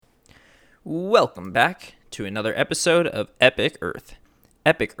Welcome back to another episode of Epic Earth.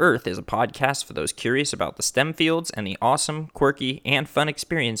 Epic Earth is a podcast for those curious about the STEM fields and the awesome, quirky, and fun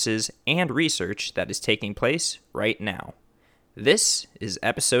experiences and research that is taking place right now. This is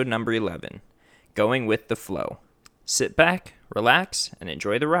episode number 11, Going with the Flow. Sit back, relax, and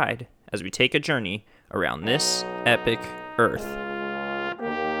enjoy the ride as we take a journey around this epic Earth.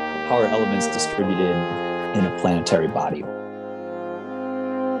 How are elements distributed in a planetary body?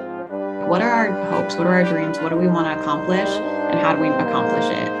 What are our hopes? What are our dreams? What do we want to accomplish? And how do we accomplish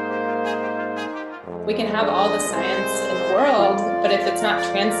it? We can have all the science in the world, but if it's not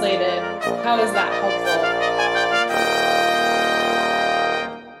translated, how is that helpful?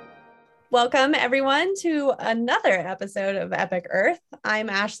 Welcome, everyone, to another episode of Epic Earth. I'm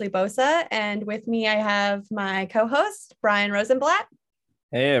Ashley Bosa, and with me I have my co-host, Brian Rosenblatt.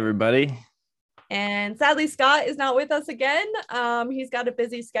 Hey, everybody. And sadly, Scott is not with us again. He's got a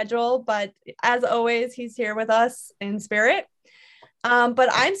busy schedule, but as always, he's here with us in spirit. But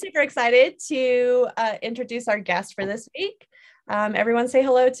I'm super excited to introduce our guest for this week. Everyone say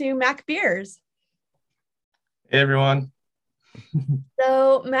hello to Mac Beers. Hey, everyone.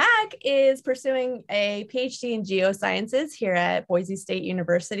 So Mac is pursuing a PhD in geosciences here at Boise State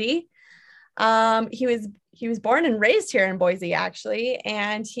University. He was born and raised here in Boise, actually,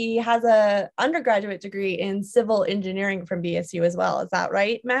 and he has an undergraduate degree in civil engineering from BSU as well. Is that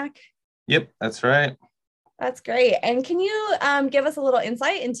right, Mac? Yep, that's right. That's great. And can you give us a little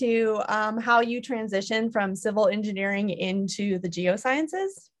insight into how you transitioned from civil engineering into the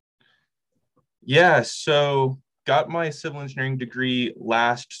geosciences? Yeah, so got my civil engineering degree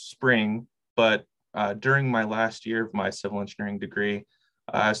last spring, but during my last year of my civil engineering degree,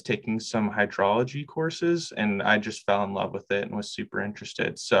 I was taking some hydrology courses and I just fell in love with it and was super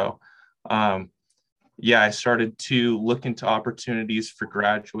interested. So I started to look into opportunities for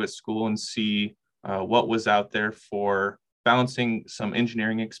graduate school and see what was out there for balancing some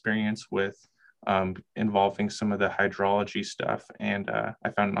engineering experience with involving some of the hydrology stuff. And I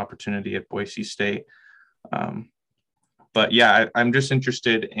found an opportunity at Boise State. I'm just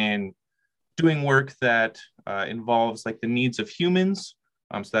interested in doing work that involves like the needs of humans.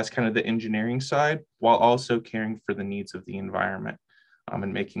 So that's kind of the engineering side, while also caring for the needs of the environment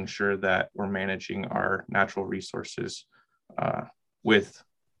and making sure that we're managing our natural resources with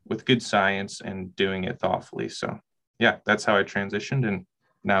good science and doing it thoughtfully. So yeah, that's how I transitioned. And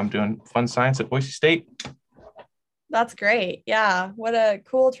now I'm doing fun science at Boise State. That's great. Yeah. What a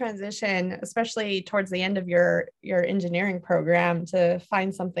cool transition, especially towards the end of your engineering program, to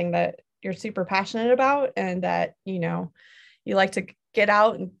find something that you're super passionate about and that, you like to get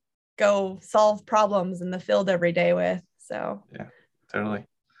out and go solve problems in the field every day with. So yeah, totally.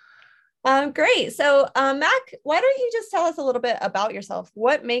 Great. So Mac, why don't you just tell us a little bit about yourself?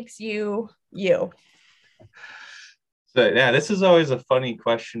 What makes you you? So yeah, this is always a funny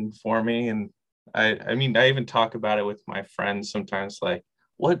question for me. And I mean, I even talk about it with my friends sometimes, like,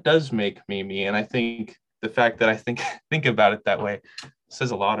 what does make me me? And I think the fact that I think about it that way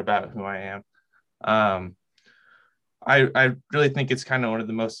says a lot about who I am. I really think it's kind of one of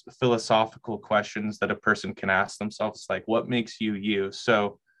the most philosophical questions that a person can ask themselves, like, what makes you you?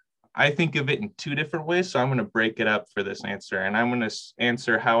 So I think of it in two different ways. So I'm going to break it up for this answer. And I'm going to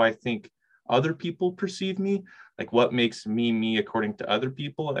answer how I think other people perceive me, like what makes me me according to other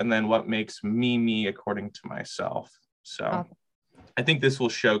people, and then what makes me me according to myself. So I think this will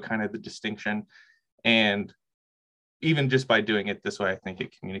show kind of the distinction. And even just by doing it this way, I think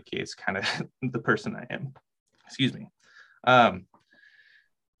it communicates kind of the person I am. Excuse me.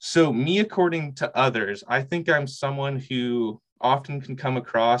 So me, according to others, I think I'm someone who often can come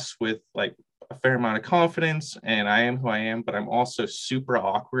across with like a fair amount of confidence, and I am who I am, but I'm also super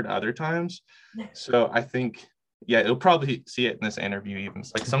awkward other times. So I think, yeah, you'll probably see it in this interview even.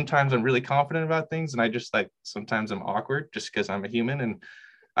 It's like sometimes I'm really confident about things, and I just like sometimes I'm awkward just because I'm a human and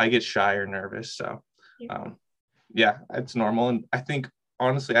I get shy or nervous. So it's normal. And I think,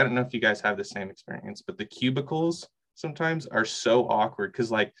 honestly, I don't know if you guys have the same experience, but the cubicles sometimes are so awkward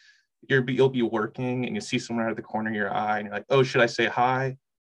because like you'll be working and you see someone out of the corner of your eye and you're like, oh, should I say hi?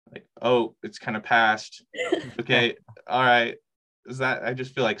 Like, oh, it's kind of past. Okay. All right. I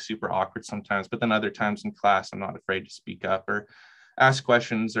just feel like super awkward sometimes, but then other times in class, I'm not afraid to speak up or ask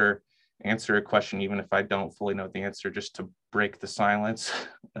questions or answer a question, even if I don't fully know the answer, just to break the silence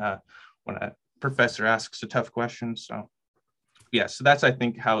when a professor asks a tough question. So yeah, so that's, I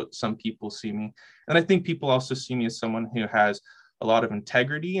think, how some people see me. And I think people also see me as someone who has a lot of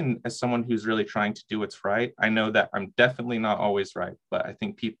integrity and as someone who's really trying to do what's right. I know that I'm definitely not always right, but I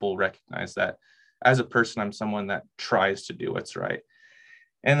think people recognize that as a person, I'm someone that tries to do what's right.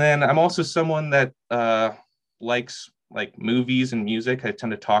 And then I'm also someone that likes like movies and music. I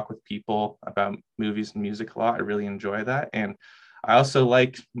tend to talk with people about movies and music a lot. I really enjoy that. And I also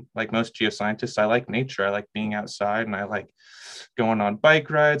like most geoscientists, I like nature. I like being outside, and I like going on bike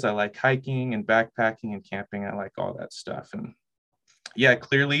rides. I like hiking and backpacking and camping. I like all that stuff. And yeah,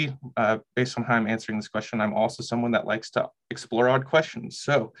 clearly, based on how I'm answering this question, I'm also someone that likes to explore odd questions.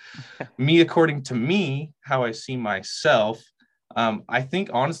 So, according to me, how I see myself, I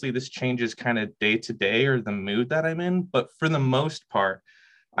think honestly, this changes kind of day to day or the mood that I'm in. But for the most part,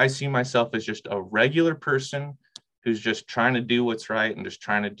 I see myself as just a regular person who's just trying to do what's right and just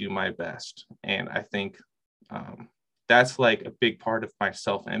trying to do my best. And I think that's like a big part of my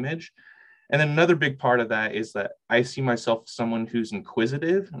self image. And then another big part of that is that I see myself as someone who's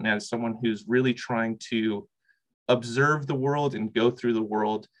inquisitive and as someone who's really trying to observe the world and go through the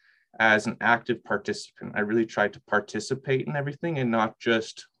world as an active participant. I really try to participate in everything and not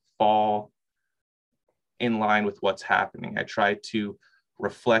just fall in line with what's happening. I try to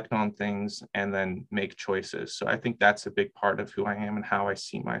reflect on things and then make choices. So I think that's a big part of who I am and how I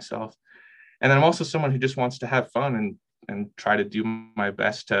see myself. And then I'm also someone who just wants to have fun and try to do my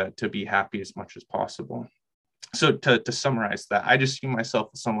best to be happy as much as possible. So to summarize that, I just see myself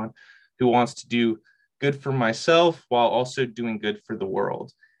as someone who wants to do good for myself while also doing good for the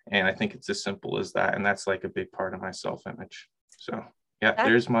world. And I think it's as simple as that. And that's like a big part of my self-image. So yeah,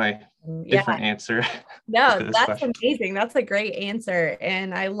 there's my different answer. No, that's question. Amazing. That's a great answer.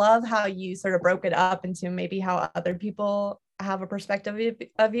 And I love how you sort of broke it up into maybe how other people have a perspective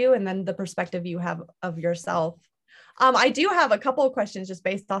of you and then the perspective you have of yourself. I do have a couple of questions just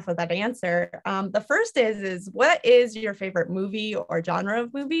based off of that answer. The first is what is your favorite movie or genre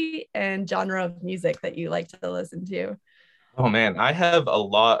of movie and genre of music that you like to listen to? Oh man, I have a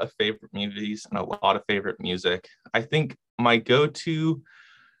lot of favorite movies and a lot of favorite music. I think my go-to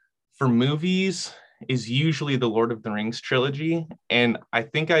for movies is usually the Lord of the Rings trilogy. And I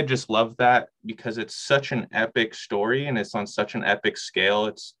think I just love that because it's such an epic story and it's on such an epic scale.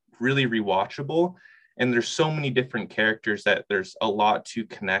 It's really rewatchable. And there's so many different characters that there's a lot to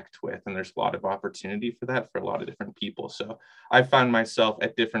connect with. And there's a lot of opportunity for that for a lot of different people. So I found myself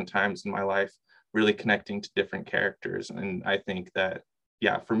at different times in my life really connecting to different characters. And I think that,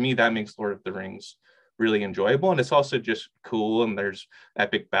 yeah, for me, that makes Lord of the Rings really enjoyable. And it's also just cool. And there's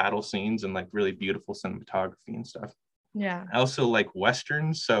epic battle scenes and like really beautiful cinematography and stuff. Yeah. I also like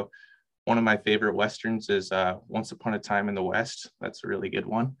Westerns. So one of my favorite Westerns is Once Upon a Time in the West. That's a really good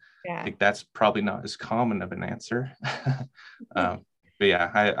one. Yeah. I think that's probably not as common of an answer. But yeah,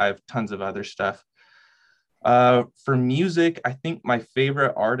 I have tons of other stuff. For music, I think my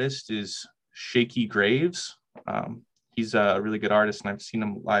favorite artist is Shakey Graves. He's a really good artist and I've seen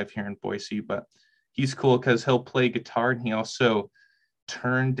him live here in Boise, but he's cool because he'll play guitar and he also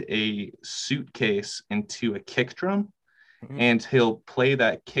turned a suitcase into a kick drum. And he'll play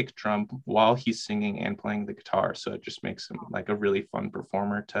that kick drum while he's singing and playing the guitar. So it just makes him like a really fun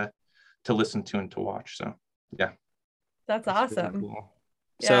performer to listen to and to watch. So yeah. That's awesome. Really cool.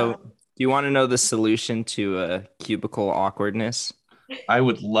 Yeah. So do you want to know the solution to cubicle awkwardness? I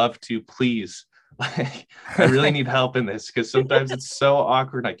would love to, please. Like, I really need help in this because sometimes it's so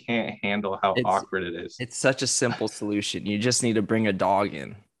awkward. I can't handle how awkward it is. It's such a simple solution. You just need to bring a dog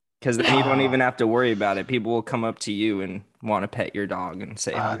in. Because then you don't even have to worry about it. People will come up to you and want to pet your dog and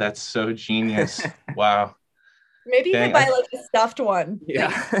say, "Oh, that's so genius!" Wow. Maybe you can buy like a stuffed one.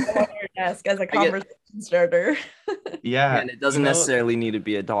 Yeah. On your desk as a conversation starter. Yeah. And it doesn't necessarily need to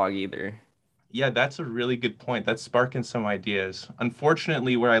be a dog either. Yeah, that's a really good point. That's sparking some ideas.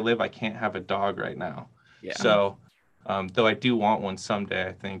 Unfortunately, where I live, I can't have a dog right now. Yeah. So, though I do want one someday,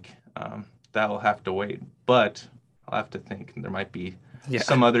 I think that'll have to wait. But I'll have to think. There might be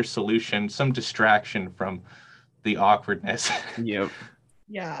some other solution, some distraction from the awkwardness. Yep.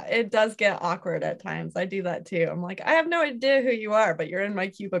 Yeah, it does get awkward at times. I do that too. I'm like, I have no idea who you are, but you're in my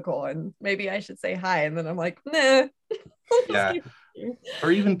cubicle and maybe I should say hi. And then I'm like, nah. Yeah.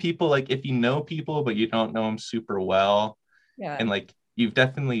 Or even people like if you know people, but you don't know them super well. Yeah. And like you've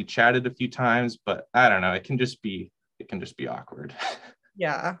definitely chatted a few times, but I don't know. It can just be awkward.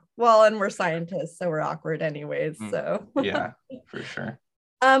 Yeah. Well, and we're scientists, so we're awkward anyways. So yeah, for sure.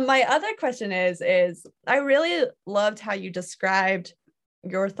 My other question is I really loved how you described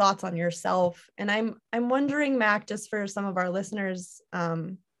your thoughts on yourself. And I'm wondering, Mac, just for some of our listeners,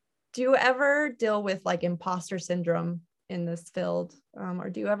 do you ever deal with like imposter syndrome in this field? Or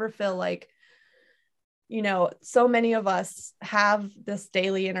do you ever feel like, you know, so many of us have this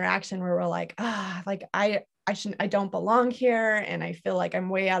daily interaction where we're like, I don't belong here. And I feel like I'm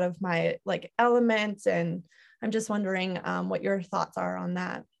way out of my like element. And I'm just wondering what your thoughts are on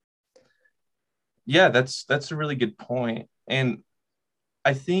that. Yeah, that's a really good point. And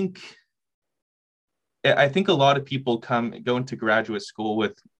I think a lot of people go into graduate school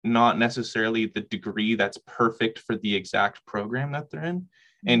with not necessarily the degree that's perfect for the exact program that they're in.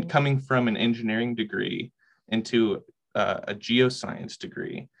 And coming from an engineering degree into a geoscience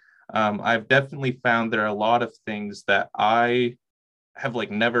degree, I've definitely found there are a lot of things that I have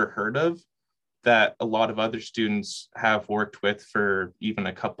like never heard of that a lot of other students have worked with for even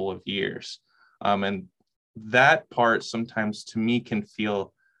a couple of years. And that part sometimes to me can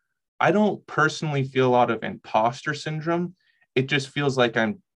feel, I don't personally feel a lot of imposter syndrome. It just feels like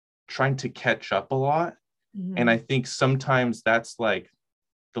I'm trying to catch up a lot. And I think sometimes that's like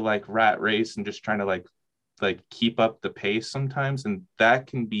the like rat race and just trying to like keep up the pace sometimes. And that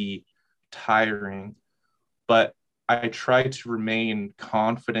can be tiring. But I try to remain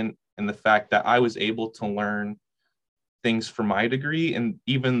confident in the fact that I was able to learn things for my degree. And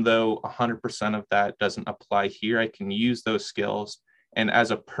even though 100% of that doesn't apply here, I can use those skills. And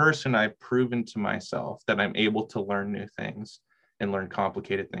as a person, I've proven to myself that I'm able to learn new things and learn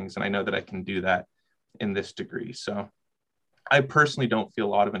complicated things. And I know that I can do that in this degree. So I personally don't feel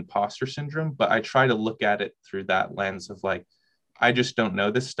a lot of imposter syndrome, but I try to look at it through that lens of like, I just don't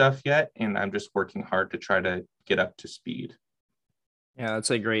know this stuff yet. And I'm just working hard to try to get up to speed. Yeah,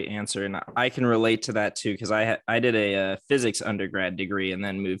 that's a great answer. And I can relate to that too, because I did a physics undergrad degree and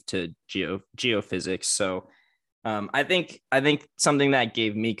then moved to geophysics. So I think something that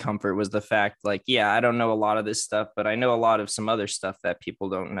gave me comfort was the fact, like, yeah, I don't know a lot of this stuff, but I know a lot of some other stuff that people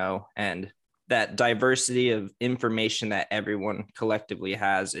don't know. And that diversity of information that everyone collectively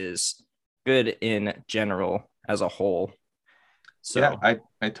has is good in general as a whole. So yeah,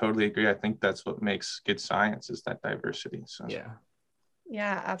 I totally agree. I think that's what makes good science is that diversity. So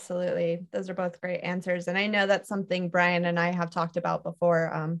yeah, absolutely. Those are both great answers. And I know that's something Brian and I have talked about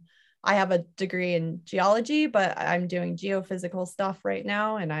before. I have a degree in geology, but I'm doing geophysical stuff right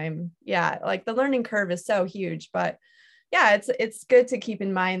now. And like the learning curve is so huge, but yeah, it's good to keep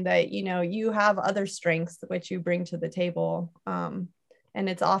in mind that, you have other strengths which you bring to the table. And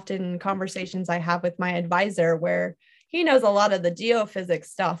it's often conversations I have with my advisor where he knows a lot of the geophysics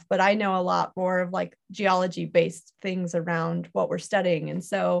stuff, but I know a lot more of like geology based things around what we're studying. And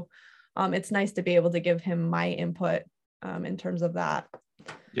so it's nice to be able to give him my input in terms of that.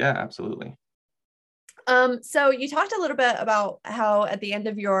 Yeah, absolutely. So you talked a little bit about how at the end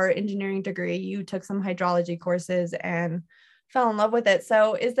of your engineering degree, you took some hydrology courses and fell in love with it.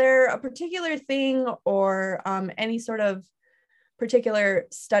 So is there a particular thing or any sort of particular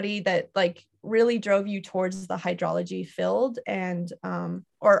study that like really drove you towards the hydrology field? And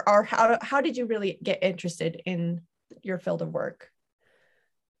or how did you really get interested in your field of work?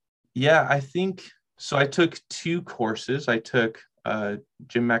 Yeah, I think so. I took 2 courses. I took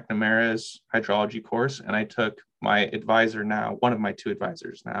Jim McNamara's hydrology course, and I took my advisor now, one of my 2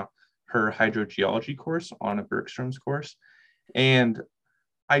 advisors now, her hydrogeology course, Anna Bergstrom's course. And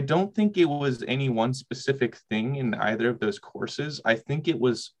I don't think it was any one specific thing in either of those courses. I think it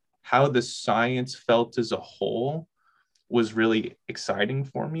was how the science felt as a whole was really exciting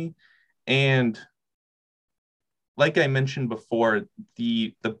for me. And like I mentioned before,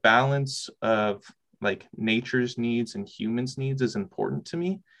 the balance of like nature's needs and humans' needs is important to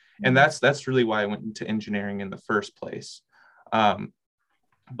me. And that's really why I went into engineering in the first place.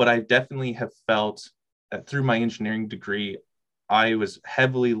 But I definitely have felt that through my engineering degree, I was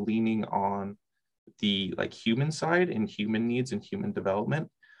heavily leaning on the like human side and human needs and human development.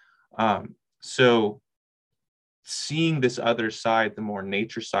 So seeing this other side, the more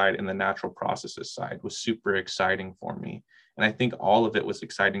nature side and the natural processes side was super exciting for me. And I think all of it was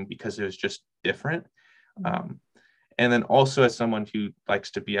exciting because it was just different. And then also as someone who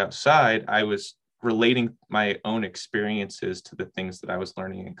likes to be outside, I was relating my own experiences to the things that I was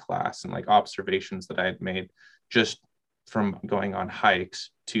learning in class and like observations that I had made just from going on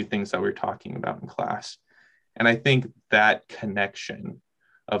hikes to things that we were talking about in class. And I think that connection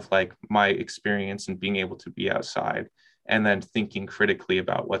of like my experience and being able to be outside and then thinking critically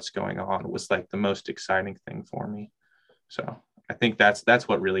about what's going on was like the most exciting thing for me. So I think that's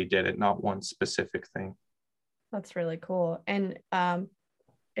what really did it, not one specific thing. That's really cool. And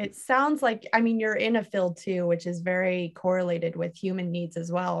it sounds like, I mean, you're in a field too, which is very correlated with human needs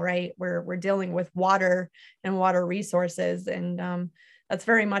as well, right? We're dealing with water and water resources, and that's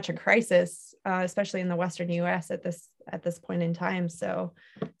very much a crisis, especially in the Western U.S. at this point in time. So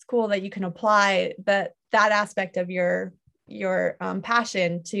it's cool that you can apply that aspect of your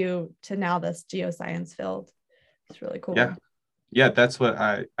passion to now this geoscience field. It's really cool. Yeah, that's what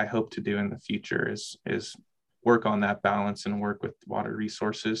I hope to do in the future is work on that balance and work with water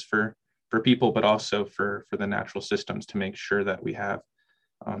resources for people, but also for the natural systems to make sure that we have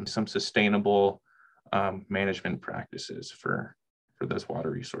some sustainable management practices for those water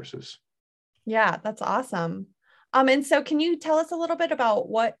resources. Yeah, that's awesome. And so can you tell us a little bit about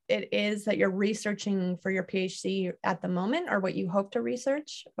what it is that you're researching for your PhD at the moment, or what you hope to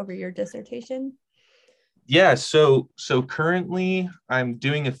research over your dissertation? Yeah, so currently I'm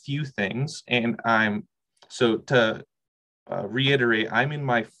doing a few things, and to reiterate, I'm in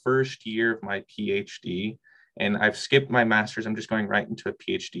my first year of my PhD, and I've skipped my master's. I'm just going right into a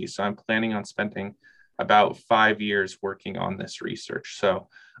PhD. So I'm planning on spending about 5 years working on this research. So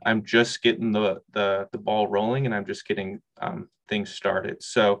I'm just getting the ball rolling, and I'm just getting things started.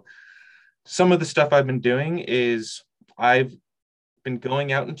 So some of the stuff I've been doing is I've been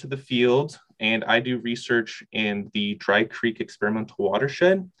going out into the field, and I do research in the Dry Creek Experimental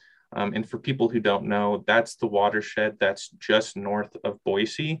Watershed. And for people who don't know, that's the watershed that's just north of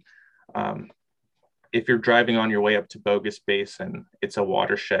Boise. If you're driving on your way up to Bogus Basin, it's a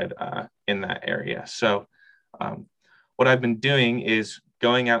watershed in that area. So what I've been doing is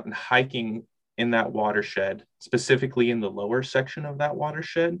going out and hiking in that watershed, specifically in the lower section of that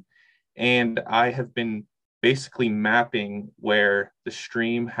watershed. And I have been basically mapping where the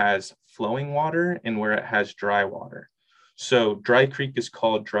stream has flowing water and where it has dry water. So Dry Creek is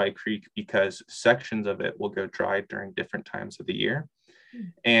called Dry Creek because sections of it will go dry during different times of the year.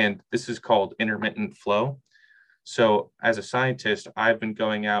 And this is called intermittent flow. So as a scientist, I've been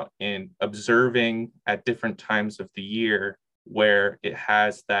going out and observing at different times of the year where it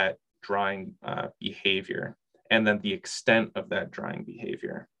has that drying behavior, and then the extent of that drying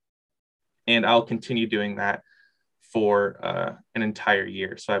behavior. And I'll continue doing that for an entire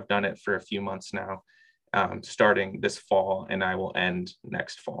year. So I've done it for a few months now, starting this fall, and I will end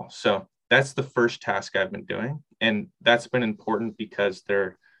next fall. So that's the first task I've been doing. And that's been important because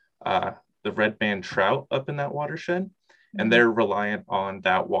they're the red band trout up in that watershed, and they're reliant on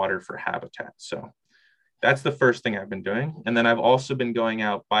that water for habitat. So that's the first thing I've been doing. And then I've also been going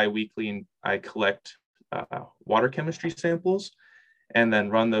out bi-weekly, and I collect water chemistry samples and then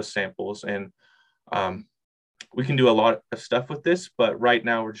run those samples. And we can do a lot of stuff with this, but right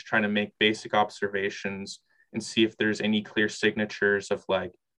now we're just trying to make basic observations and see if there's any clear signatures of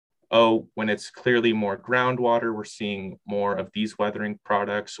like, oh, when it's clearly more groundwater, we're seeing more of these weathering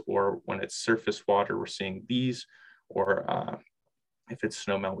products, or when it's surface water, we're seeing these, or if it's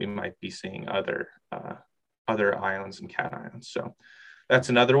snowmelt, we might be seeing other ions and cations. So that's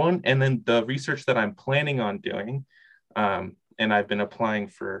another one. And then the research that I'm planning on doing, and I've been applying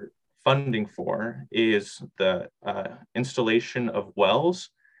for funding for, is the installation of wells.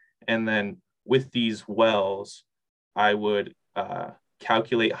 And then with these wells, I would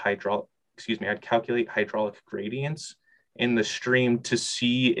calculate hydraulic gradients in the stream to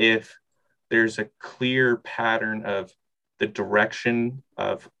see if there's a clear pattern of the direction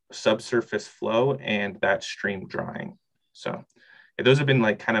of subsurface flow and that stream drying. So those have been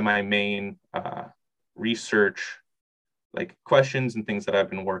like kind of my main research like questions and things that I've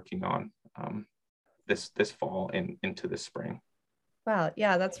been working on this fall and into this spring. Wow.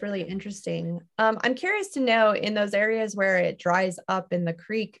 Yeah, that's really interesting. I'm curious to know, in those areas where it dries up in the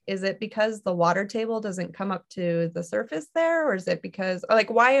creek, is it because the water table doesn't come up to the surface there? Or is it because, or like,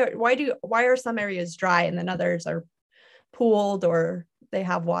 why are some areas dry and then others are pooled or they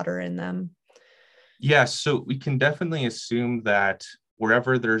have water in them? Yeah, so we can definitely assume that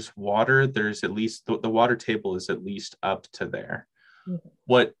wherever there's water, there's at least the water table is at least up to there. Okay.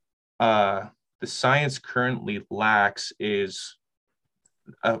 What the science currently lacks is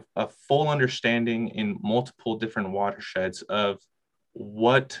a full understanding in multiple different watersheds of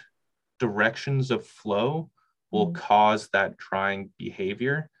what directions of flow will cause that drying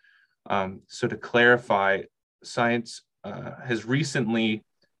behavior. So to clarify, science has recently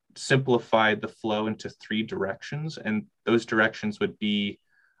simplified the flow into 3 directions, and those directions would be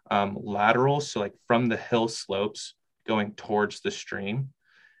lateral, so like from the hill slopes going towards the stream,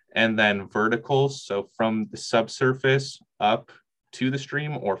 and then vertical, so from the subsurface up to the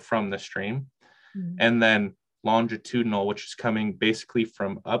stream or from the stream, and then longitudinal, which is coming basically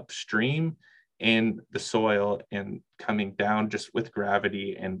from upstream in the soil and coming down just with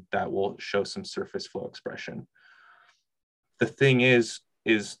gravity, and that will show some surface flow expression. The thing is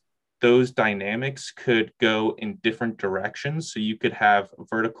those dynamics could go in different directions. So you could have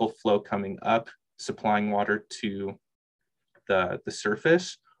vertical flow coming up, supplying water to the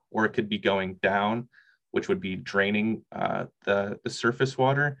surface, or it could be going down, which would be draining the surface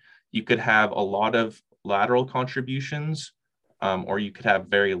water. You could have a lot of lateral contributions, or you could have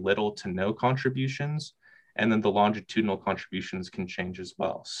very little to no contributions. and then the longitudinal contributions can change as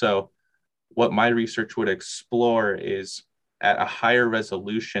well. So what my research would explore is at a higher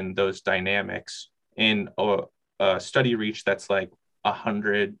resolution, those dynamics in a study reach that's like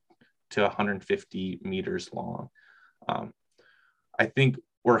 100 to 150 meters long. I think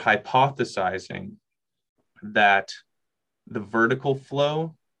we're hypothesizing that the vertical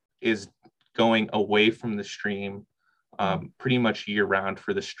flow is going away from the stream pretty much year round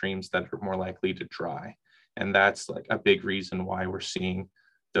for the streams that are more likely to dry. And that's like a big reason why we're seeing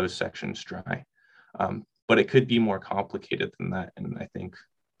those sections dry. But it could be more complicated than that. And I think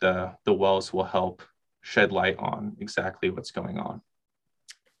the wells will help shed light on exactly what's going on.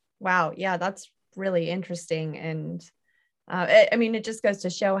 Wow. Yeah, that's really interesting. And I mean, it just goes to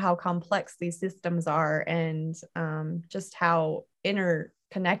show how complex these systems are, and just how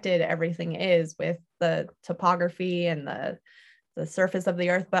interconnected everything is with the topography and the surface of the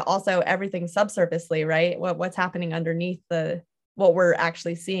earth, but also everything subsurfacely, right? What's happening underneath what we're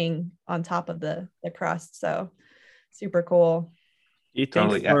actually seeing on top of the crust. So super cool. You think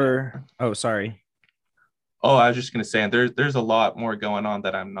Totally, yeah. Oh, sorry. Oh, I was just going to say, there's a lot more going on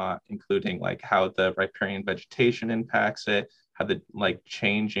that I'm not including, like how the riparian vegetation impacts it, how the like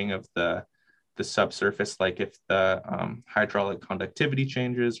changing of the subsurface, like if the hydraulic conductivity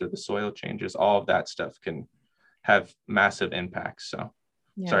changes or the soil changes, all of that stuff can have massive impacts. So,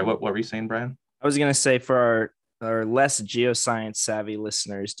 Yeah. Sorry, what were you saying, Brian? I was going to say, for our less geoscience savvy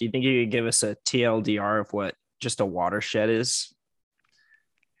listeners, do you think you could give us a TLDR of what just a watershed is?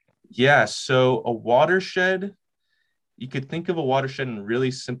 Yeah, so a watershed, you could think of a watershed in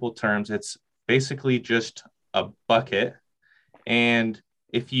really simple terms. It's basically just a bucket. And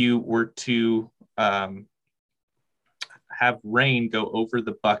if you were to have rain go over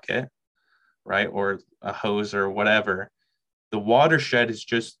the bucket, right, or a hose or whatever, the watershed is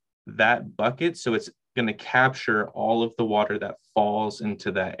just that bucket. So it's going to capture all of the water that falls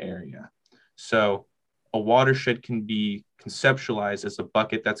into that area. So a watershed can be conceptualized as a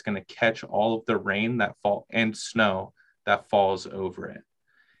bucket that's going to catch all of the rain that fall and snow that falls over it.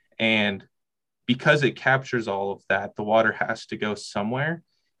 And because it captures all of that, the water has to go somewhere,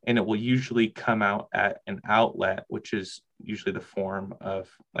 and it will usually come out at an outlet, which is usually the form of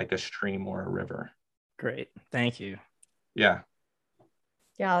like a stream or a river. Great. Thank you. Yeah.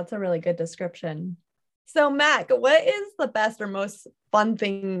 Yeah, that's a really good description. So Mac, what is the best or most fun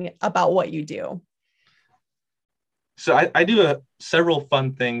thing about what you do? So I do several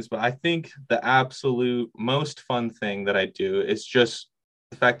fun things, but I think the absolute most fun thing that I do is just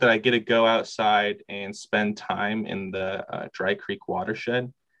the fact that I get to go outside and spend time in the Dry Creek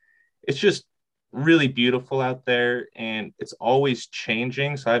watershed. It's just really beautiful out there, and it's always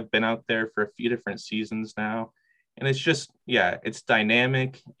changing. So I've been out there for a few different seasons now, and it's just, yeah, it's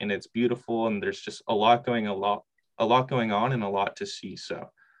dynamic and it's beautiful, and there's just a lot going on and a lot to see.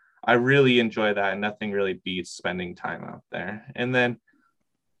 So I really enjoy that, and nothing really beats spending time out there. And then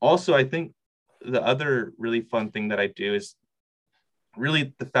also, I think the other really fun thing that I do is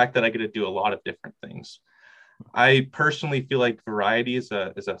really the fact that I get to do a lot of different things. I personally feel like variety is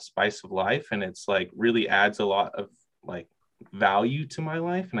a spice of life, and it's like really adds a lot of like value to my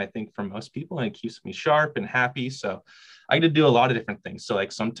life. And I think for most people, and it keeps me sharp and happy. So I get to do a lot of different things. So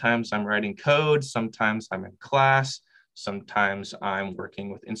like sometimes I'm writing code, sometimes I'm in class, sometimes I'm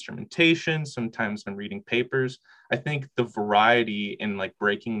working with instrumentation, sometimes I'm reading papers. I think the variety in like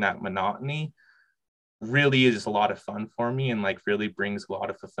breaking that monotony really is a lot of fun for me, and like really brings a lot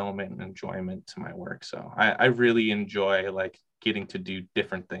of fulfillment and enjoyment to my work. So I really enjoy like getting to do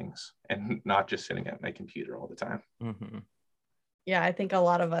different things and not just sitting at my computer all the time. Mm-hmm. Yeah, I think a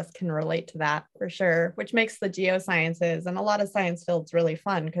lot of us can relate to that for sure, which makes the geosciences and a lot of science fields really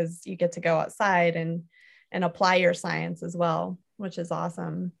fun because you get to go outside and apply your science as well, which is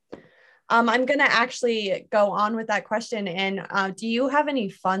awesome. I'm going to actually go on with that question. And do you have any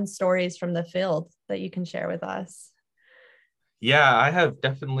fun stories from the field that you can share with us? Yeah, I have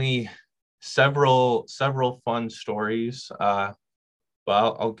definitely several fun stories. But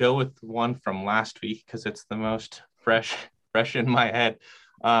I'll go with one from last week because it's the most fresh in my head.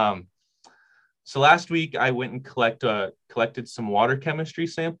 So last week I went and collected some water chemistry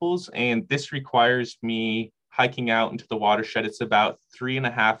samples, and this requires me hiking out into the watershed. It's about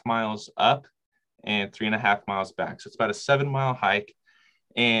 3.5 miles up and 3.5 miles back. So it's about a 7-mile hike,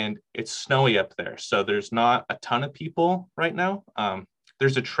 and it's snowy up there. So there's not a ton of people right now.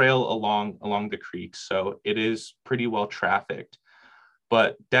 There's a trail along the creek, so it is pretty well trafficked,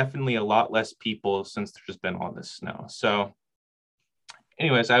 but definitely a lot less people since there's been all this snow. So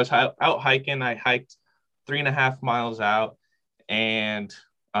anyways, I was out hiking. I hiked 3.5 miles out and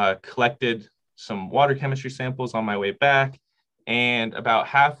collected some water chemistry samples on my way back. And about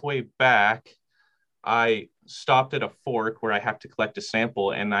halfway back, I stopped at a fork where I have to collect a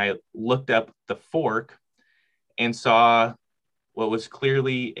sample, and I looked up the fork and saw what was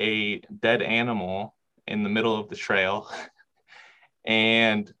clearly a dead animal in the middle of the trail.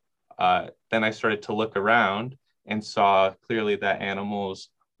 And then I started to look around and saw clearly that animal's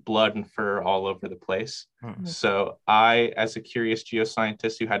blood and fur all over the place. So I, as a curious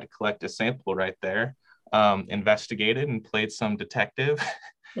geoscientist who had to collect a sample right there, investigated and played some detective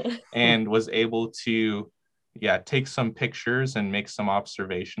and was able to, take some pictures and make some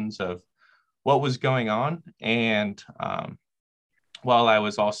observations of what was going on. And while I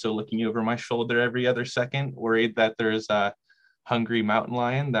was also looking over my shoulder every other second, worried that there's a hungry mountain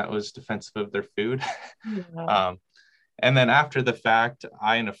lion that was defensive of their food. Yeah. And then after the fact,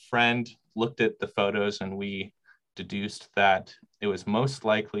 I and a friend looked at the photos, and we deduced that it was most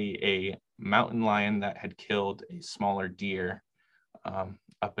likely a mountain lion that had killed a smaller deer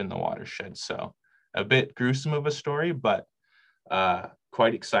up in the watershed. So a bit gruesome of a story, but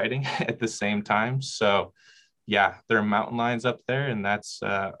quite exciting at the same time. So yeah, there are mountain lions up there, and that's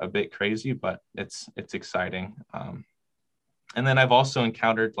a bit crazy, but it's exciting. And then I've also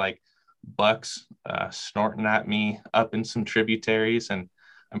encountered like bucks snorting at me up in some tributaries, and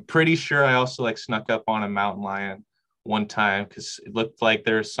I'm pretty sure I also like snuck up on a mountain lion one time because it looked like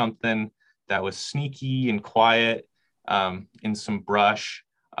there was something that was sneaky and quiet in some brush,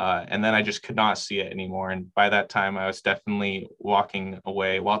 and then I just could not see it anymore. And by that time, I was definitely walking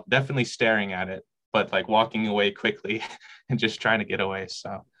away, well, definitely staring at it, but like walking away quickly and just trying to get away.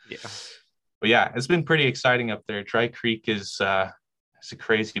 So Yeah. But yeah, it's been pretty exciting up there. Dry Creek is a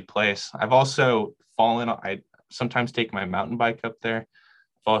crazy place. I've also fallen. I sometimes take my mountain bike up there.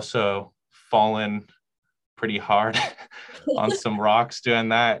 I've also fallen pretty hard on some rocks doing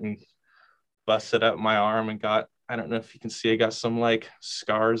that and busted up my arm and got, I don't know if you can see, I got some like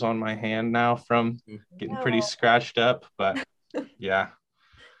scars on my hand now from getting pretty scratched up. But yeah,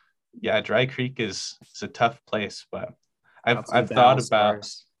 Dry Creek is a tough place, but I've thought about,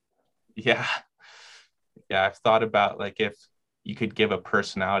 I've thought about like if you could give a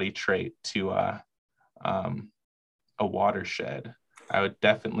personality trait to a watershed, I would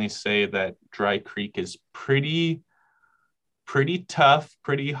definitely say that Dry Creek is pretty tough,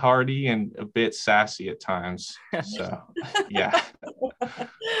 pretty hardy, and a bit sassy at times. So yeah.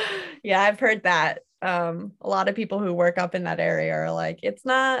 Yeah, I've heard that. A lot of people who work up in that area are like,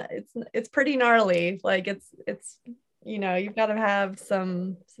 it's pretty gnarly. Like it's you've got to have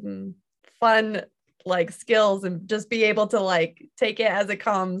some fun like skills and just be able to like take it as it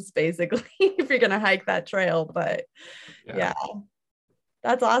comes, basically, if you're gonna hike that trail. But yeah.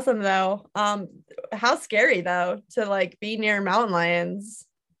 That's awesome though. How scary though to like be near mountain lions.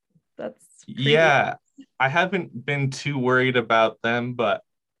 That's creepy. Yeah, I haven't been too worried about them, but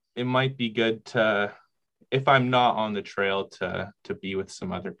it might be good to, if I'm not on the trail, to be with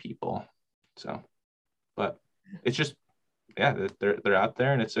some other people. So, but it's just, they're out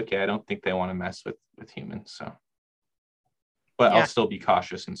there and it's okay. I don't think they want to mess with humans. So, but I'll still be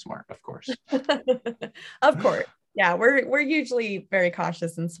cautious and smart, of course. Of course. Yeah, we're usually very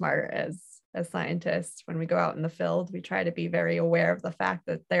cautious and smart as scientists. When we go out in the field, we try to be very aware of the fact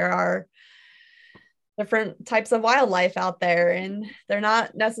that there are different types of wildlife out there, and they're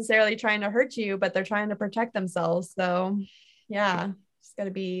not necessarily trying to hurt you, but they're trying to protect themselves. So yeah, just got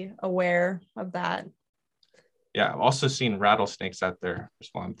to be aware of that. Yeah, I've also seen rattlesnakes out there. That's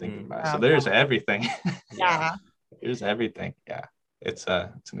what I'm thinking about. So there's everything. Yeah. There's everything. Yeah, it's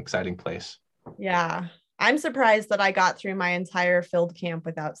an exciting place. Yeah. I'm surprised that I got through my entire field camp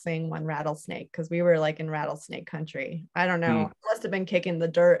without seeing one rattlesnake, because we were like in rattlesnake country. I don't know. I must have been kicking the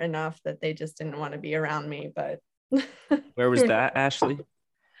dirt enough that they just didn't want to be around me. But where was that, Ashley?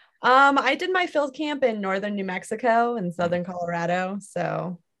 I did my field camp in northern New Mexico and southern Colorado.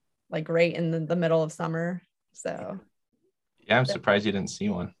 So like right in the middle of summer. So yeah, I'm surprised you didn't see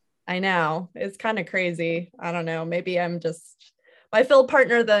one. I know. It's kind of crazy. I don't know. Maybe I'm just, my field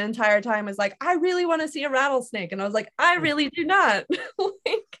partner the entire time was like, I really want to see a rattlesnake. And I was like, I really do not.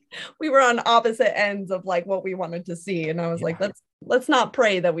 Like, we were on opposite ends of like what we wanted to see. And I was like, let's not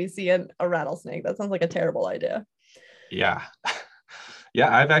pray that we see a rattlesnake. That sounds like a terrible idea. Yeah.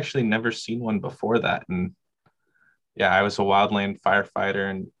 Yeah, I've actually never seen one before that. And yeah, I was a wildland firefighter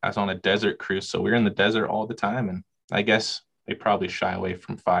and I was on a desert cruise. So we were in the desert all the time. And I guess they probably shy away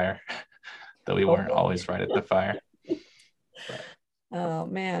from fire, though we weren't always right at the fire. But. Oh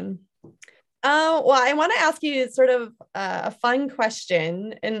man. Well, I want to ask you sort of a fun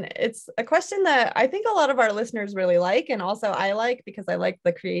question, and it's a question that I think a lot of our listeners really like, and also I like because I like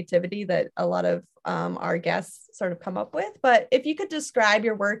the creativity that a lot of our guests sort of come up with. But if you could describe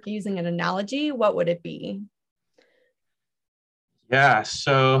your work using an analogy, what would it be? Yeah,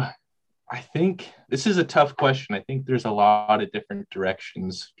 so I think this is a tough question. I think there's a lot of different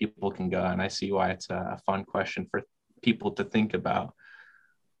directions people can go, and I see why it's a fun question for people to think about.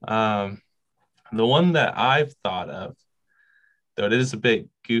 Um, the one that I've thought of, though it is a bit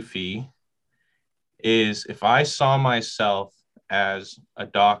goofy, is if I saw myself as a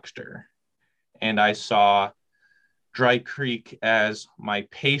doctor and I saw Dry Creek as my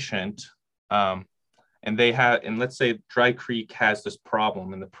patient, and let's say Dry Creek has this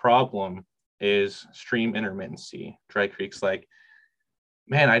problem, and the problem is stream intermittency. Dry Creek's like,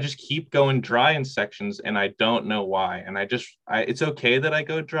 man, I just keep going dry in sections and I don't know why. And it's okay that I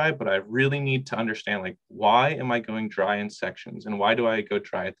go dry, but I really need to understand, like, why am I going dry in sections and why do I go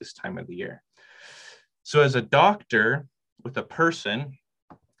dry at this time of the year? So as a doctor with a person,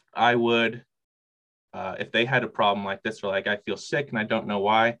 I would, if they had a problem like this, or like I feel sick and I don't know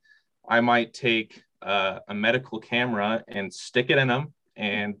why, I might take a medical camera and stick it in them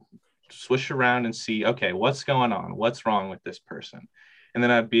and swish around and see, okay, what's going on? What's wrong with this person? And then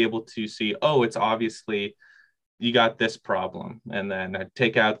I'd be able to see, oh, it's obviously you got this problem. And then I'd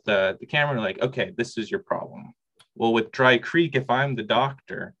take out the camera, like, okay, this is your problem. Well, with Dry Creek, if I'm the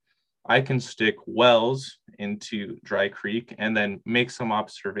doctor, I can stick wells into Dry Creek and then make some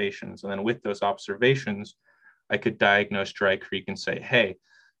observations. And then with those observations, I could diagnose Dry Creek and say, hey,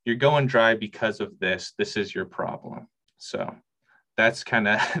 you're going dry because of this. This is your problem. So that's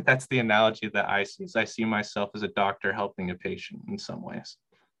that's the analogy that I see. I see myself as a doctor helping a patient in some ways.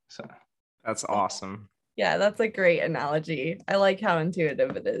 So That's awesome. Yeah, that's a great analogy. I like how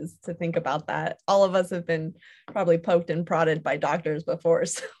intuitive it is to think about that. All of us have been probably poked and prodded by doctors before,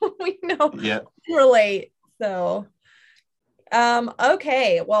 so we know relate. So,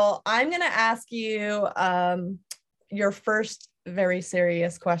 okay. Well, I'm going to ask you your first very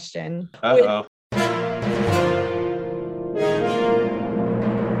serious question. Uh-oh.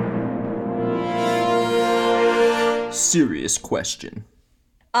 Serious question.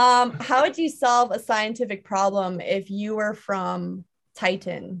 How would you solve a scientific problem if you were from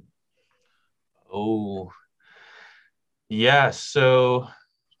Titan? Oh, yeah. So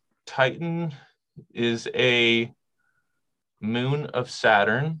Titan is a moon of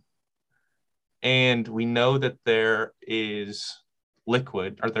Saturn, and we know that there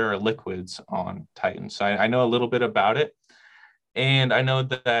are liquids on Titan. So I know a little bit about it, and I know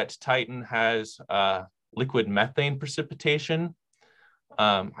that Titan has liquid methane precipitation.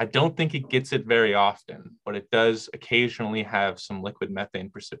 I don't think it gets it very often, but it does occasionally have some liquid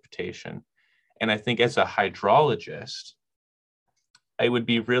methane precipitation. And I think as a hydrologist, it would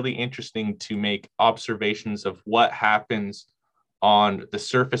be really interesting to make observations of what happens on the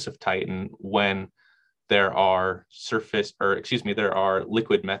surface of Titan when there are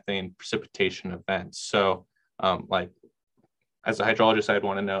liquid methane precipitation events. So like as a hydrologist, I'd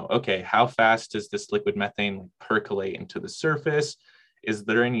want to know, okay, how fast does this liquid methane percolate into the surface? Is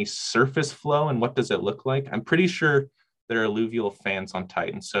there any surface flow and what does it look like? I'm pretty sure there are alluvial fans on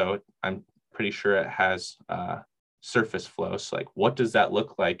Titan, so I'm pretty sure it has surface flow. So like, what does that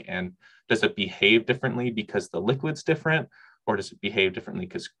look like? And does it behave differently because the liquid's different? Or does it behave differently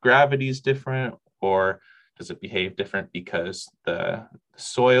because gravity is different? Or does it behave different because the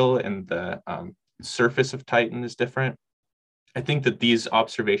soil and the surface of Titan is different? I think that these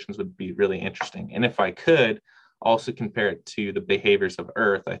observations would be really interesting. And if I could also compare it to the behaviors of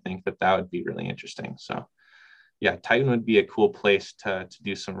Earth, I think that would be really interesting. So yeah, Titan would be a cool place to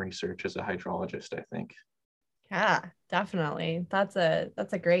do some research as a hydrologist, I think. Yeah, definitely. That's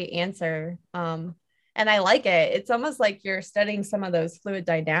a great answer. And I like it. It's almost like you're studying some of those fluid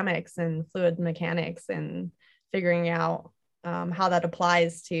dynamics and fluid mechanics and figuring out how that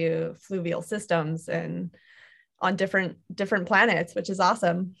applies to fluvial systems and on different planets, which is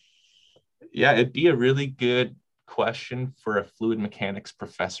awesome. Yeah, it'd be a really good question for a fluid mechanics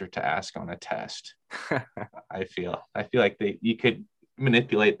professor to ask on a test. I feel like you could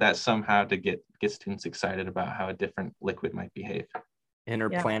manipulate that somehow to get students excited about how a different liquid might behave.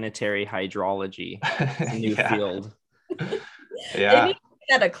 Interplanetary hydrology. It's a new field. Yeah. They need to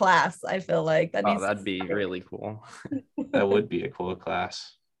get a class, I feel like. That'd be really cool. That would be a cool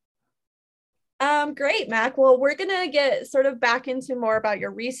class. Great, Mac. Well, we're going to get sort of back into more about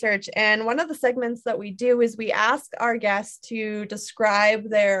your research. And one of the segments that we do is we ask our guests to describe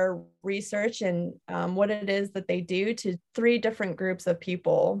their research and what it is that they do to 3 different groups of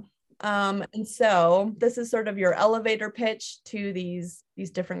people. And so this is sort of your elevator pitch to these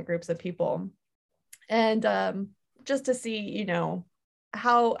different groups of people. And just to see, you know,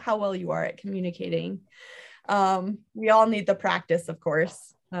 how well you are at communicating. We all need the practice, of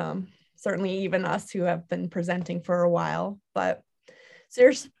course. Certainly even us who have been presenting for a while. But so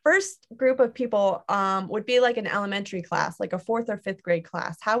your first group of people would be like an elementary class, like a 4th or 5th grade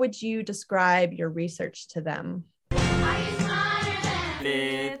class. How would you describe your research to them?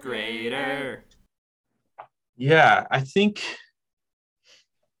 5th grader. Yeah, I think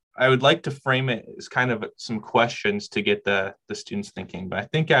I would like to frame it as kind of some questions to get the students thinking, but I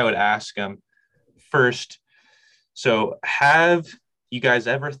think I would ask them first, so have you guys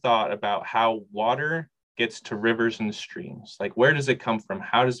ever thought about how water gets to rivers and streams? Like, where does it come from?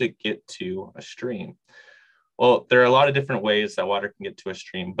 How does it get to a stream? Well, there are a lot of different ways that water can get to a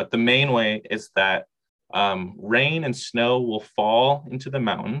stream, but the main way is that rain and snow will fall into the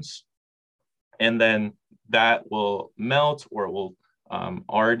mountains, and then that will melt, or it will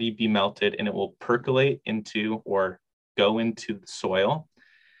already be melted, and it will percolate into or go into the soil.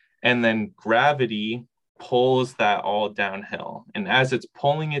 And then gravity pulls that all downhill. And as it's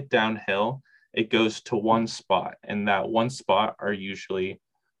pulling it downhill, it goes to one spot. And that one spot are usually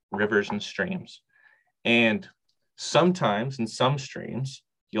rivers and streams. And sometimes in some streams,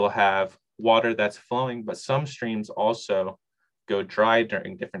 you'll have water that's flowing, but some streams also go dry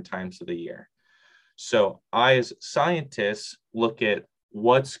during different times of the year. So I, as scientists, look at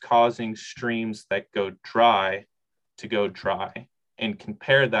what's causing streams that go dry to go dry and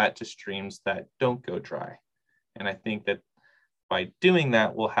compare that to streams that don't go dry. And I think that by doing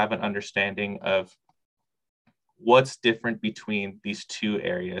that, we'll have an understanding of what's different between these two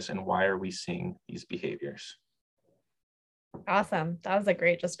areas and why are we seeing these behaviors. Awesome. That was a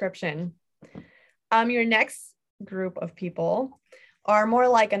great description. Your next group of people are more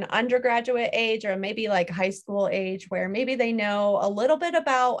like an undergraduate age or maybe like high school age, where maybe they know a little bit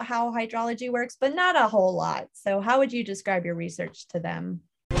about how hydrology works, but not a whole lot. So how would you describe your research to them?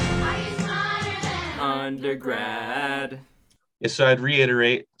 Undergrad. Yeah, so I'd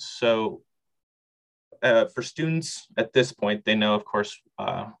reiterate. So for students at this point, they know, of course,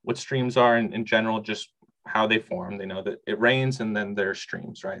 what streams are in general, just how they form. They know that it rains and then there are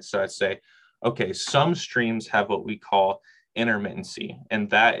streams, right? So I'd say, okay, some streams have what we call intermittency, and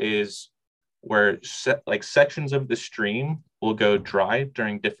that is where like sections of the stream will go dry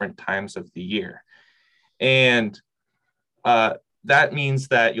during different times of the year. And that means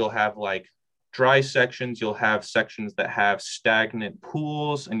that you'll have like dry sections, you'll have sections that have stagnant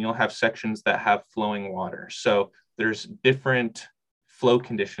pools, and you'll have sections that have flowing water. So there's different flow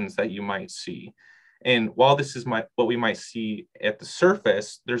conditions that you might see. And while this is what we might see at the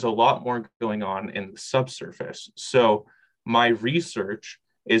surface, there's a lot more going on in the subsurface. So my research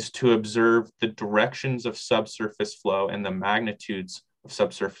is to observe the directions of subsurface flow and the magnitudes of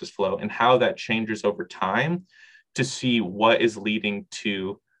subsurface flow and how that changes over time to see what is leading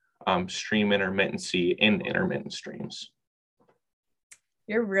to stream intermittency in intermittent streams.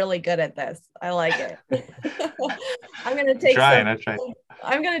 You're really good at this. I like it. I'm going to take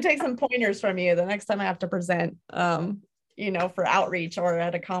I'm going to take some pointers from you the next time I have to present, for outreach or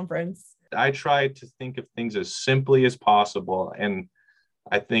at a conference. I try to think of things as simply as possible. And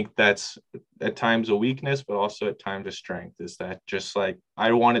I think that's at times a weakness, but also at times a strength, is that just like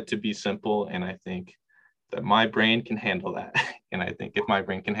I want it to be simple. And I think that my brain can handle that. And I think if my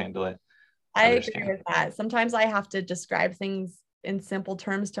brain can handle it, I agree with that. Sometimes I have to describe things in simple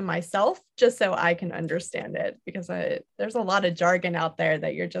terms to myself just so I can understand it, because there's a lot of jargon out there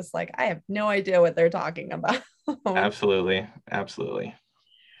that you're just like, I have no idea what they're talking about. Absolutely.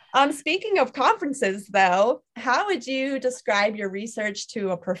 Speaking of conferences, though, how would you describe your research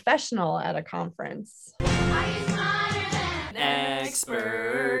to a professional at a conference?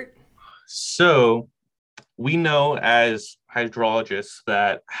 Expert. So we know as hydrologists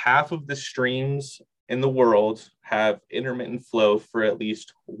that half of the streams in the world have intermittent flow for at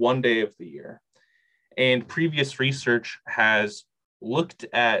least one day of the year. And previous research has looked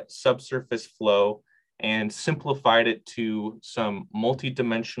at subsurface flow and simplified it to some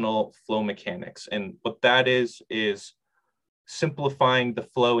multidimensional flow mechanics. And what that is simplifying the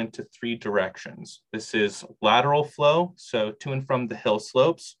flow into 3 directions. This is lateral flow, so to and from the hill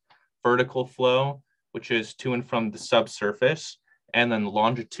slopes, vertical flow, which is to and from the subsurface, and then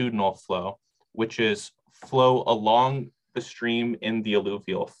longitudinal flow, which is flow along the stream in the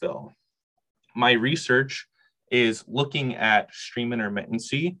alluvial fill. My research is looking at stream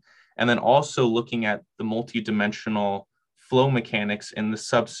intermittency, and then also looking at the multidimensional flow mechanics in the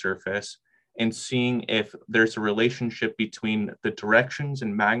subsurface and seeing if there's a relationship between the directions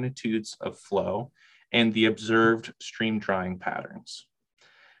and magnitudes of flow and the observed stream drawing patterns.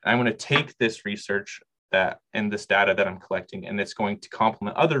 And I'm going to take this research and this data that I'm collecting, and it's going to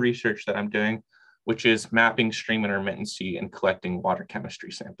complement other research that I'm doing, which is mapping stream intermittency and collecting water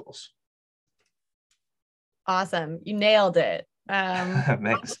chemistry samples. Awesome. You nailed it.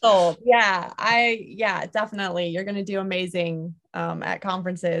 Thanks. Yeah, definitely. You're going to do amazing at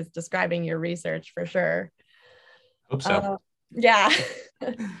conferences describing your research for sure. Hope so. Yeah.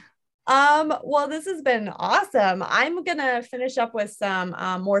 Well, this has been awesome. I'm going to finish up with some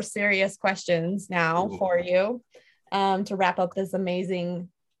more serious questions now for you to wrap up this amazing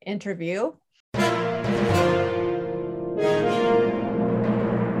interview.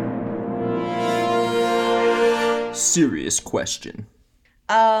 Serious question.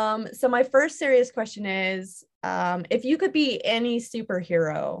 So my first serious question is, if you could be any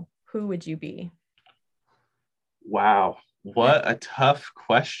superhero, who would you be? Wow, what a tough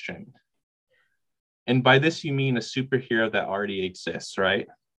question. And by this, you mean a superhero that already exists, right?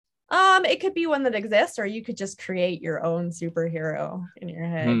 It could be one that exists, or you could just create your own superhero in your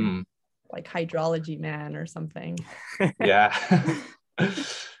head, like Hydrology Man or something. Yeah.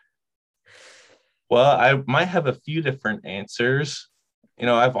 Well, I might have a few different answers.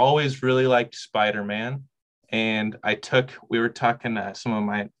 I've always really liked Spider-Man, and we were talking, some of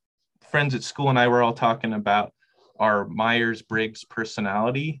my friends at school and I were all talking about our Myers-Briggs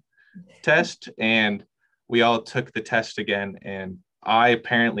personality test, and we all took the test again, and I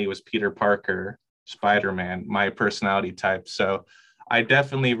apparently was Peter Parker, Spider-Man, my personality type. So I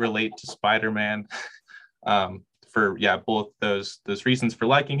definitely relate to Spider-Man. For both those reasons for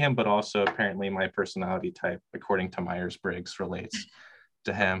liking him, but also apparently my personality type, according to Myers-Briggs, relates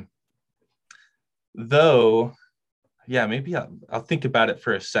to him. Though, maybe I'll think about it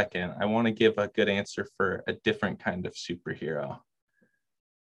for a second. I want to give a good answer for a different kind of superhero.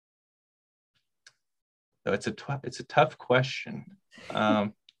 So it's a tough question.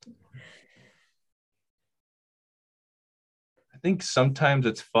 I think sometimes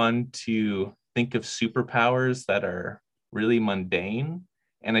it's fun to think of superpowers that are really mundane,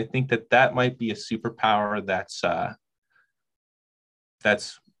 and I think that might be a superpower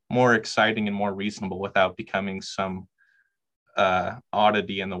that's more exciting and more reasonable without becoming some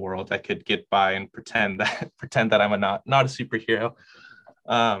oddity in the world. I could get by and pretend that I'm not a superhero.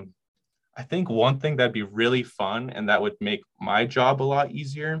 I think one thing that'd be really fun and that would make my job a lot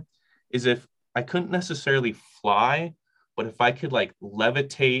easier is if I couldn't necessarily fly, but if I could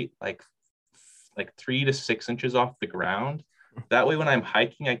levitate like 3 to 6 inches off the ground. That way, when I'm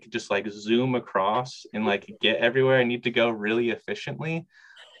hiking, I could just zoom across and get everywhere I need to go really efficiently.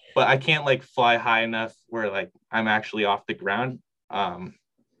 But I can't fly high enough where I'm actually off the ground,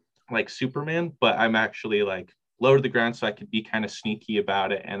 like Superman. But I'm actually lower to the ground, so I could be kind of sneaky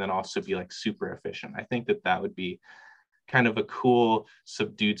about it, and then also be super efficient. I think that would be kind of a cool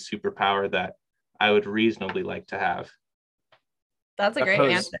subdued superpower that I would reasonably like to have. That's a great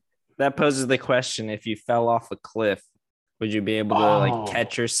answer. That poses the question, if you fell off a cliff, would you be able to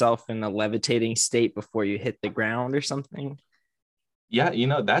catch yourself in a levitating state before you hit the ground or something? Yeah,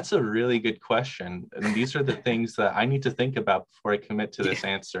 that's a really good question. And these are the things that I need to think about before I commit to this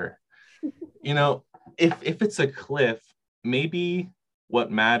answer. If it's a cliff, maybe what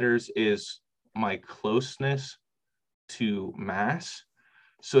matters is my closeness to mass.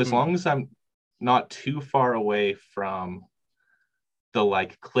 So as long as I'm not too far away from the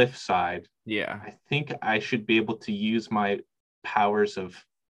cliff side, I think I should be able to use my powers of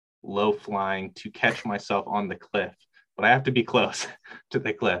low flying to catch myself on the cliff, but I have to be close to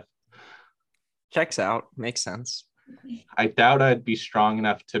the cliff. Checks out. Makes sense. I doubt I'd be strong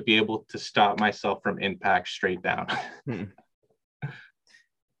enough to be able to stop myself from impact straight down.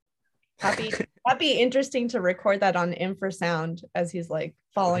 That'd be interesting to record that on infrasound as he's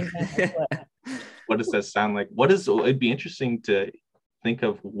falling down the cliff. What does that sound like? It'd be interesting to think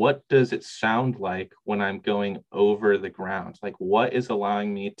of, what does it sound like when I'm going over the ground? What is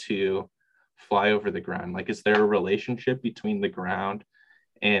allowing me to fly over the ground? Is there a relationship between the ground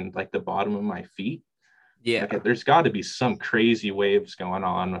and the bottom of my feet? Yeah. There's got to be some crazy waves going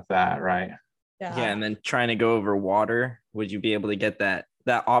on with that, right? Yeah. And then trying to go over water, would you be able to get that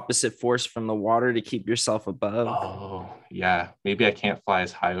opposite force from the water to keep yourself above? Oh, yeah. Maybe I can't fly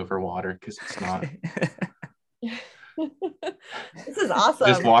as high over water because it's not. This is awesome.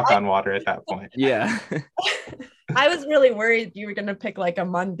 Just walk on water at that point. Yeah. I was really worried you were going to pick a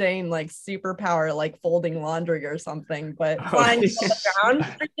mundane superpower folding laundry or something, but flying on the ground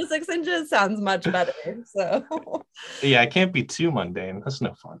 3 to 6 inches sounds much better. So yeah, it can't be too mundane. That's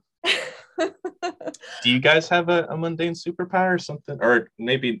no fun. Do you guys have a mundane superpower or something? Or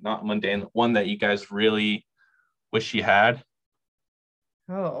maybe not mundane, one that you guys really wish you had?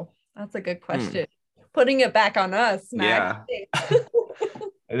 Oh, that's a good question. Putting it back on us, Mac. Yeah.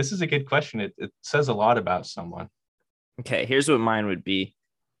 This is a good question. It says a lot about someone. Okay, here's what mine would be.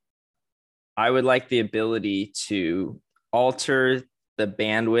 I would like the ability to alter the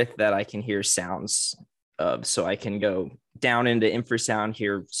bandwidth that I can hear sounds of. So I can go down into infrasound,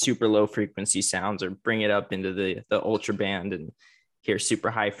 hear super low frequency sounds, or bring it up into the ultra band and hear super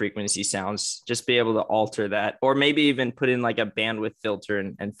high frequency sounds. Just be able to alter that, or maybe even put in like a bandwidth filter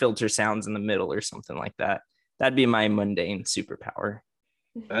and filter sounds in the middle or something like that. That'd be my mundane superpower.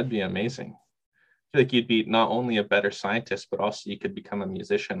 That'd be amazing. I feel like you'd be not only a better scientist, but also you could become a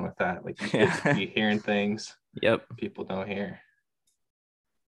musician with that. Like you could be hearing things people don't hear.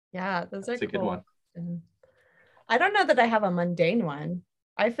 Yeah, those are That's a good one. I don't know that I have a mundane one.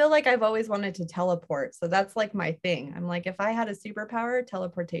 I feel like I've always wanted to teleport. So that's like my thing. I'm like, if I had a superpower,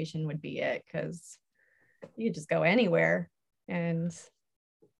 teleportation would be it, because you could just go anywhere and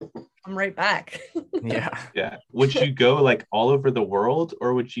I'm right back. Yeah. Would you go like all over the world,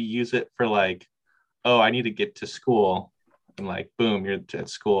 or would you use it for like, oh, I need to get to school, and like, boom, you're at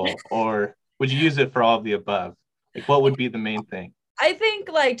school? Or would you use it for all of the above? Like, what would be the main thing? I think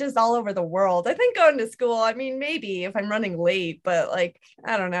like just all over the world. I think going to school, I mean, maybe if I'm running late, but like,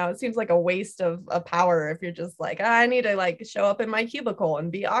 I don't know. It seems like a waste of power if you're just like, I need to like show up in my cubicle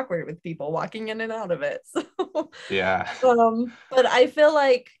and be awkward with people walking in and out of it. So, yeah. But I feel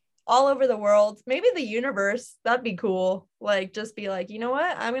like all over the world, maybe the universe, that'd be cool. Like, just be like, you know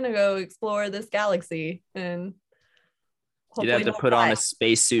what? I'm going to go explore this galaxy, and you'd have to put on a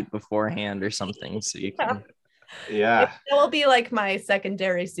spacesuit beforehand or something so you can. Yeah. That will be like my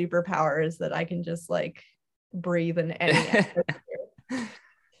secondary superpower, is that I can just like breathe in any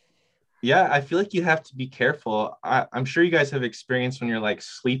Yeah, I feel like you have to be careful. I'm sure you guys have experience when you're like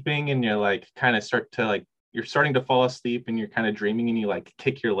sleeping and you're like kind of start to like, you're starting to fall asleep and you're kind of dreaming and you like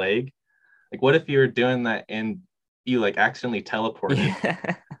kick your leg. Like, what if you were doing that and you like accidentally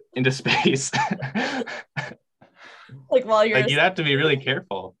teleported into space? Like while you're like, you'd have to be really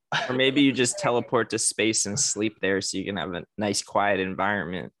careful. Or maybe you just teleport to space and sleep there so you can have a nice quiet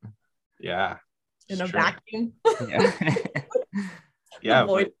environment. Yeah. In a vacuum. Yeah.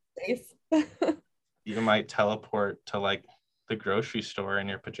 Avoid space. You might teleport to like the grocery store in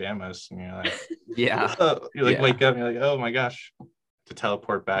your pajamas and you're like, you like wake up and you're like, oh my gosh, to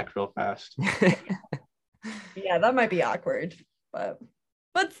teleport back real fast. Yeah, that might be awkward, but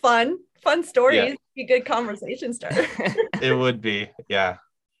fun stories. Be a good conversation starter. It would be. Yeah,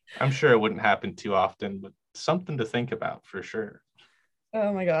 I'm sure it wouldn't happen too often, but something to think about for sure.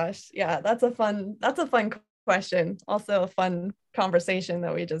 Oh my gosh, yeah, that's a fun question. Also a fun conversation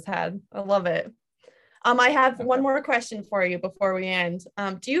that we just had. I love it. I have one more question for you before we end.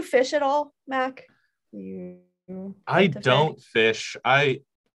 Do you fish at all, Mac? I don't fish. I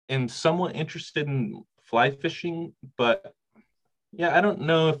am somewhat interested in fly fishing, but yeah, I don't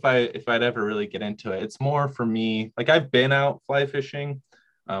know if I'd ever really get into it. It's more for me, like I've been out fly fishing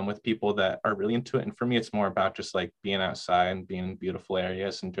with people that are really into it. And for me, it's more about just like being outside and being in beautiful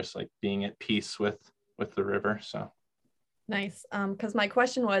areas and just like being at peace with the river. So nice. Because my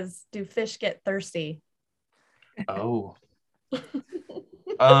question was, do fish get thirsty? Oh.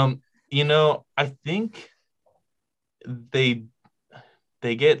 I think they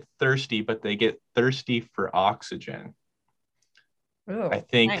get thirsty, but they get thirsty for oxygen. Ooh, I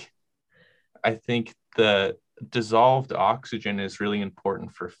think the dissolved oxygen is really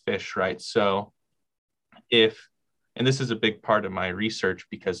important for fish, right? So and this is a big part of my research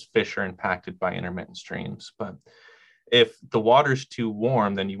because fish are impacted by intermittent streams, but if the water's too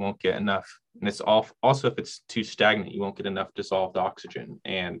warm, then you won't get enough. And it's also if it's too stagnant, you won't get enough dissolved oxygen,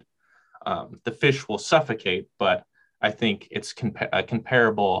 and the fish will suffocate. But I think it's a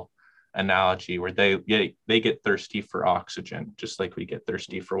comparable analogy where they get thirsty for oxygen, just like we get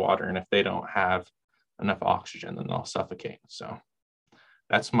thirsty for water. And if they don't have enough oxygen, then they'll suffocate. So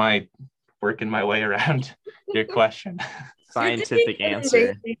that's my working my way around your question. Scientific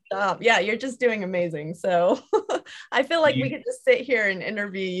answer. Yeah, you're just doing amazing. So I feel like we could just sit here and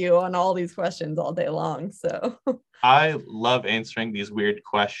interview you on all these questions all day long. So I love answering these weird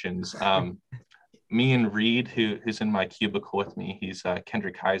questions. Me and Reed, who's in my cubicle with me, he's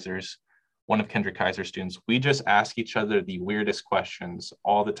Kendrick Kaiser's, one of Kendrick Kaiser's students. We just ask each other the weirdest questions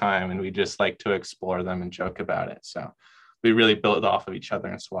all the time, and we just like to explore them and joke about it. So we really build off of each other,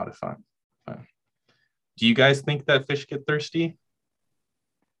 and it's a lot of fun. Do you guys think that fish get thirsty?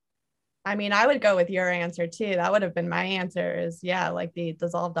 I mean, I would go with your answer too. That would have been my answer is yeah, like the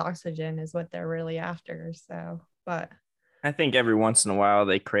dissolved oxygen is what they're really after. So, but I think every once in a while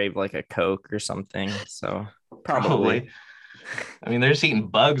they crave like a Coke or something. So Probably. I mean, they're just eating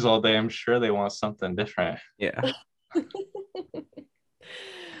bugs all day. I'm sure they want something different. Yeah.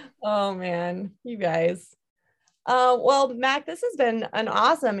 oh man, you guys. Well, Mac, this has been an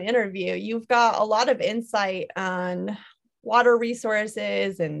awesome interview. You've got a lot of insight on water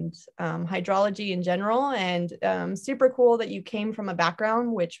resources and hydrology in general, and super cool that you came from a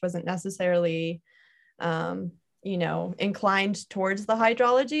background which wasn't necessarily, inclined towards the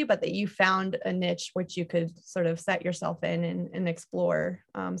hydrology, but that you found a niche which you could sort of set yourself in and explore.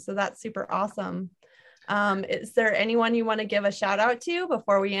 So that's super awesome. Is there anyone you want to give a shout out to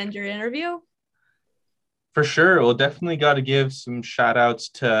before we end your interview? For sure. We'll definitely got to give some shout outs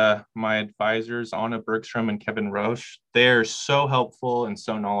to my advisors, Anna Bergstrom and Kevin Roche. They're so helpful and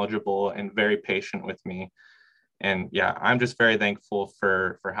so knowledgeable and very patient with me. And yeah, I'm just very thankful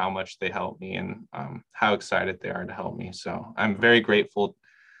for how much they help me and how excited they are to help me. So I'm very grateful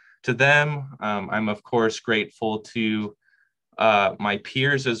to them. I'm of course grateful to my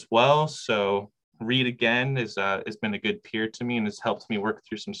peers as well. So Reed again has been a good peer to me and has helped me work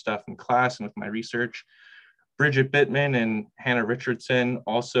through some stuff in class and with my research. Bridget Bittman and Hannah Richardson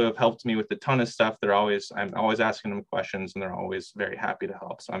also have helped me with a ton of stuff. I'm always asking them questions and they're always very happy to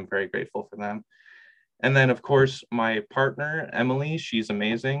help. So I'm very grateful for them. And then of course, my partner, Emily, she's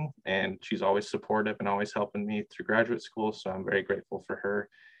amazing and she's always supportive and always helping me through graduate school. So I'm very grateful for her.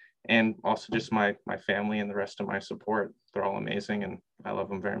 And also just my family and the rest of my support. They're all amazing and I love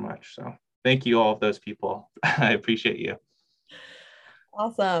them very much. So thank you, all of those people. I appreciate you.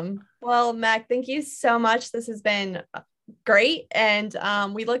 Awesome. Well, Mac, thank you so much. This has been great. And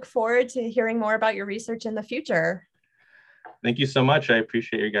we look forward to hearing more about your research in the future. Thank you so much. I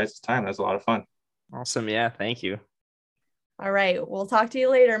appreciate your guys' time. That was a lot of fun. Awesome. Yeah. Thank you. All right. We'll talk to you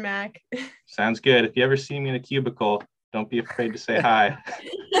later, Mac. Sounds good. If you ever see me in a cubicle, don't be afraid to say hi.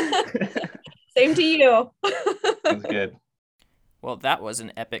 Same to you. Sounds good. Well, that was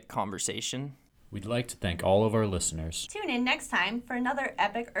an epic conversation. We'd like to thank all of our listeners. Tune in next time for another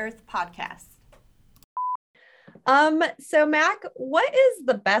Epic Earth podcast. So Mac, what is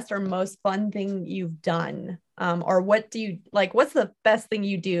the best or most fun thing you've done? Or what do you like? What's the best thing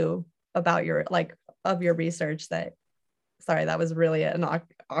you do about your of your research that? Sorry, that was really an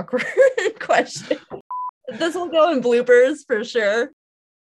awkward question. This will go in bloopers for sure.